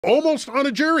almost on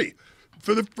a jury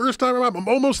for the first time. I'm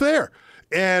almost there.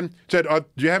 And said,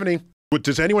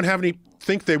 does anyone have any,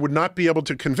 think they would not be able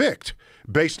to convict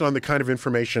based on the kind of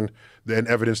information and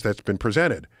evidence that's been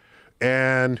presented?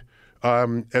 And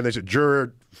they said,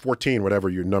 juror 14, whatever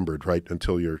you're numbered, right,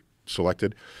 until you're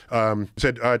selected,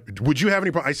 said, would you have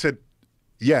any problem? I said,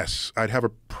 yes, I'd have a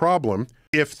problem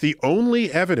if the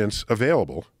only evidence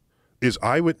available is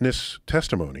eyewitness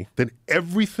testimony, then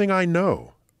everything I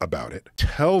know about it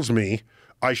tells me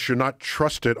I should not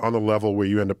trust it on the level where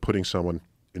you end up putting someone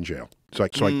in jail. So I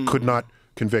could not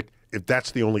convict if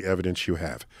that's the only evidence you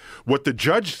have. What the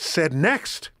judge said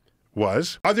next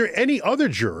was, are there any other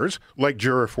jurors, like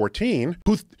juror 14,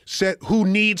 who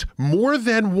needs more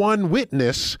than one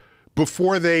witness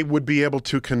before they would be able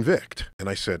to convict? And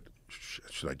I said,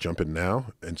 should I jump in now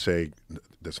and say,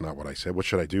 that's not what I said? What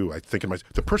should I do? I think in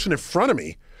myself. The person in front of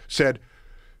me said,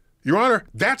 Your Honor,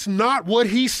 that's not what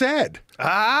he said.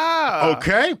 Ah.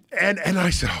 Okay? And I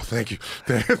said, oh, thank you.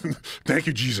 Thank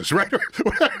you, Jesus. Right?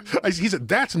 He said,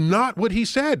 that's not what he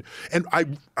said. And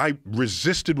I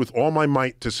resisted with all my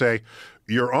might to say,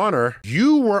 Your Honor,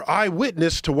 you were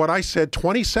eyewitness to what I said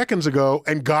 20 seconds ago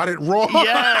and got it wrong.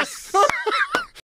 Yes.